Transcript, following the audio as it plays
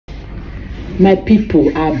My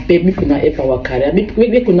people, I beg me to help our career.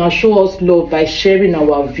 We could show us love by sharing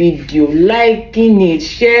our video, liking it,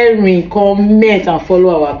 sharing, comment, and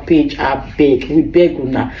follow our page. I beg. We beg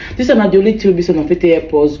una. This is not the only thing we be on fit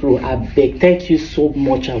help us grow. I beg. Thank you so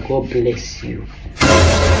much, and God bless you.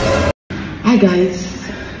 Hi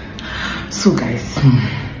guys. So guys,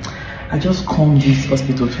 I just come this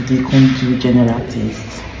hospital today, come do general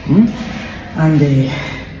test, and the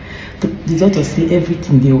doctor say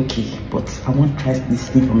everything they okay, but I want to try this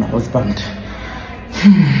thing for my husband.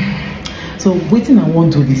 So waiting, I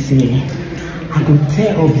want to be say, I go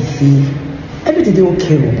tell her say everything they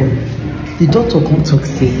okay, but the doctor come talk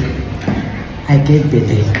say I get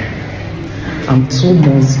belly. I'm 2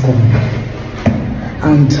 months gone,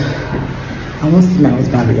 and I want to see my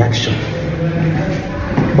husband reaction.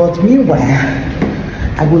 But meanwhile,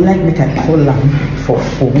 I would like make a call him for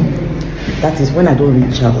phone. That is when I don't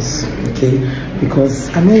reach house, okay? Because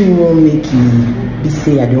I don't want to make him be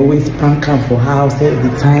say I always prank him for house all the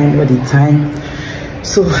time.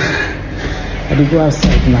 So I will go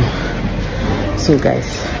outside now. So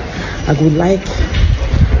guys, I would like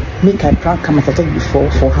make a prank him as I talked before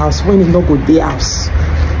for house when he not go day house,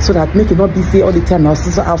 so that make it not be say all the time now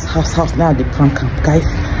house now they prank him. Guys,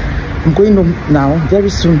 I'm going home now. Very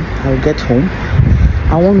soon I will get home.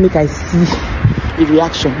 I want to make I see the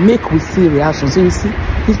reaction, make we see reaction. So you see,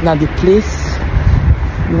 this is now the place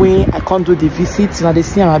where I can't do the visits. Now they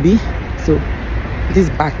see Abi, so this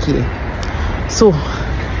back here. So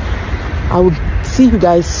I will see you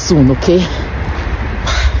guys soon, okay?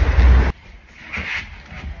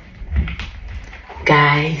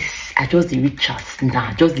 Guys, I just reach us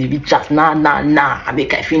now. Now. I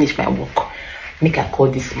make I finish my work. Make I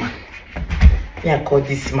call this man.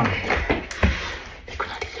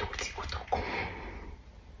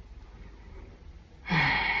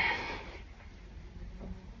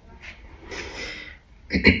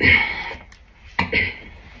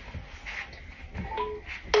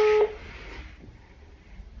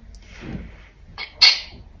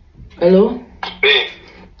 Hello? Hey.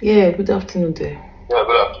 Yeah, good afternoon there. Yeah,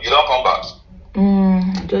 good afternoon. You don't come back?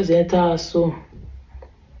 Just enter so. No,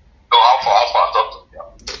 how far? Talk to me.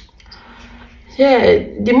 Yeah,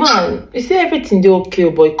 the man, you see everything they okay,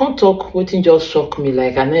 but you can't talk waiting just shock me.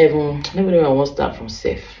 Like I never know I want to start from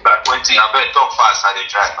safe. Like waiting, I better talk fast and they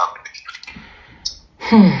drive.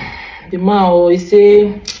 The man,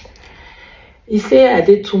 he say I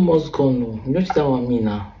did 2 months gone. No, you know what that one mean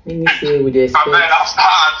now? Me say with the expect. I bet after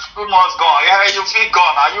 2 months gone. Yeah, you feel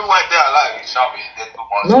gone. Are you went there alive? You shall be dead 2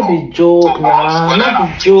 months. Not be joke, nah. Not be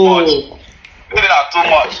joke. Maybe not too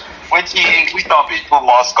much. Waiting, we don't be 2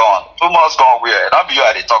 months gone. 2 months gone where? Not be you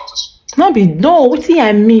had to talk to. No, what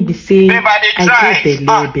I mean be say I get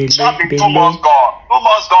belly. 2 months gone. 2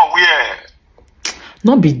 months gone where?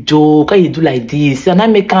 Not be joke. How you do like this? And I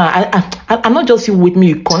make I'm not just you with me.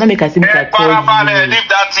 You can't make I say make I call you. Leave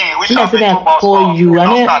that thing. We shall be I call you.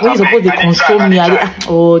 And then when you supposed to console me,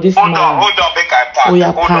 this man. Hold on, make I park. Oh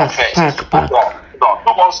yeah, park. Hold on. 2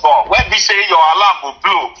 months gone. When we say your alarm will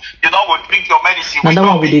blow, you know, we'll drink your medicine. Another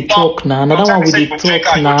one with the talk now. Another one with the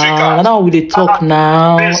talk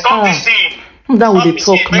now. That with the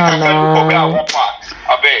talk now.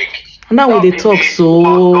 I beg. And now we they talk so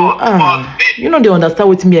you know they understand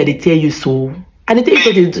what me I they tell you so. And they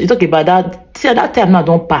tell you talk about that. See that time now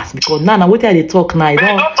don't pass because now what they talk now. No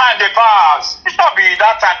time they pass. It should be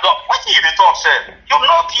that time. What you they talk say? You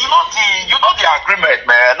know the agreement,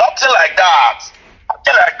 man. Nothing like that.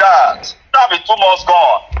 That be 2 months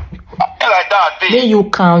gone. Nothing like that. Then you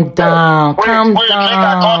calm down. Wait, make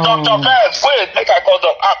I call doctor first. Make I call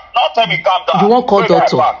doctor. Not tell me calm down. You won't call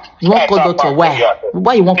doctor. Why you won't call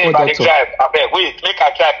doctor? I beg. Wait, make I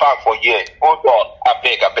try back for you. Hold on. I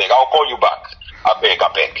beg. I'll call you back. I beg.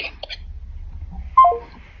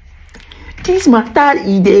 This matter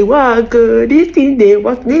they work. This thing they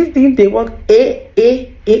work. Make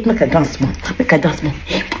a dance man.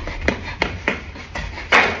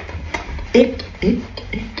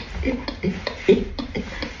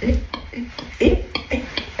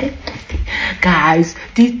 Guys,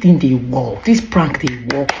 this thing they work. This prank they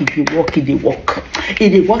work. It work.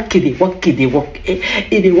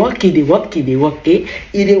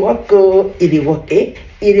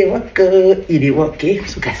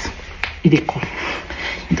 So guys, it come.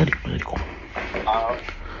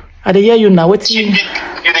 I hear you now. What's you? You hear me?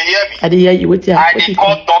 I hear you. What's I did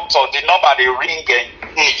call doctor. The number they ring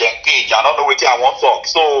engage. I don't know what I want to talk.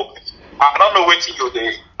 So I don't know what you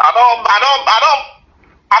do. I don't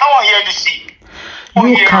want to hear this.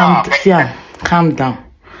 You calm down. Calm down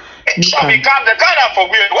for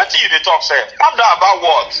real. What do you talk, sir? Calm down about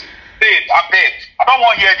what? Babe, I beg. I don't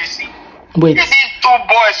want to hear this. Wait. These 2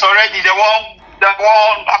 boys already, they want,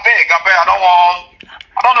 I beg, I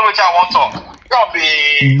don't know which I want to. Don't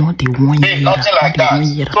be. No, they want Hey, nothing like that.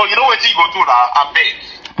 So you know what you go do now? I beg.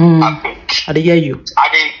 I hear you. I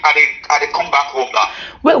come back home now.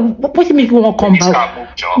 Well, what do you mean you won't come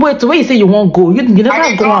back? Wait, the way you say you won't go, you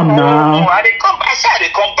never go home now. I said they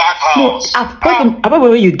come back house. No, apart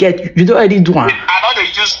where you get, you don't already do one. I know they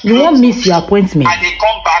just. You won't miss your appointment. And they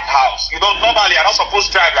come back house. You know, normally I'm not supposed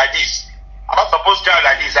to drive like this. I'm not supposed to drive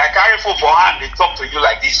like this. I carry phone for hand. They talk to you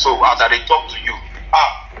like this. So after they talk to you,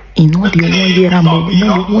 you know the 1 year I'm the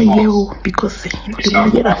 1 year because you know the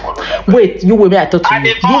 1 year. Wait, you will be I talk to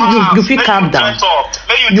you. You feel calm down.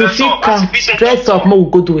 You feel calm. Dress up, more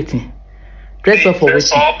go do it. Dress up for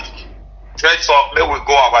waiting. Dress up, may we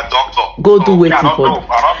go our doctor. Go do waiting for.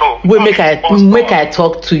 I don't know. Wait, make I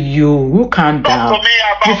talk to you. You calm down.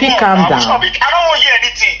 You feel calm down. I don't want to hear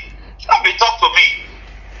anything. Don't be talk to me.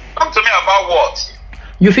 Talk to me about what?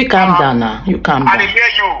 You feel calm down now. You calm down. I hear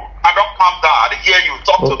you. I don't calm down. I hear you.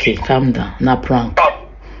 Talk to me. Okay, calm down. Not prank. Babe,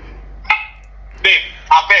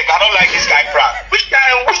 I beg. I don't like this guy prank. Which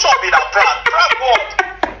one be that prank? Prank what?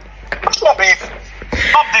 Which one be?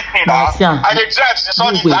 Stop this thing now. I dey drive since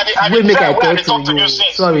all this. Wait, make I talk to you.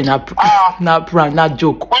 Sorry, not prank, not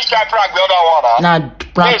joke. Which guy prank the other one? Nah,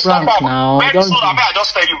 prank now. Very soon, I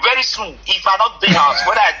just tell you. Very soon, if I not dey house,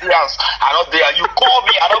 whether I dey house, I not there. You call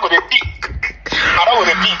me, I don't go to pick. I don't go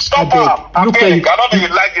to pick. Stop. I beg. I don't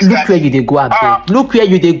even like this guy. Look where you dey go, abeg. Look where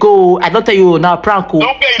you dey go. I don't tell you now, prank. Look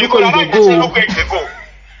where you dey go. Look where you dey go.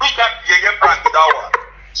 Which guy you prank that one?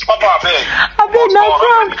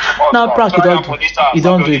 Now prank you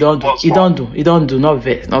don't do not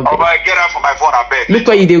vex. Get out from my phone, I beg. Look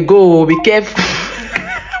where you dey go, be careful.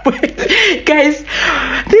 Guys,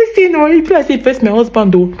 this thing when people say first my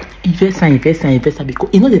husband though invest because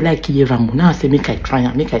you know they like Ramu. Now I say make I try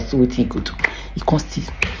and make I see what he go do. He can't see.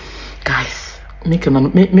 Guys, make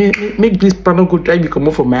this plan go drive me come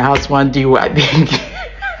out from my house one day. I beg.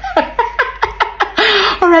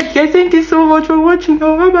 Alright guys, thank you so much for watching.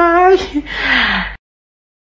 Bye bye.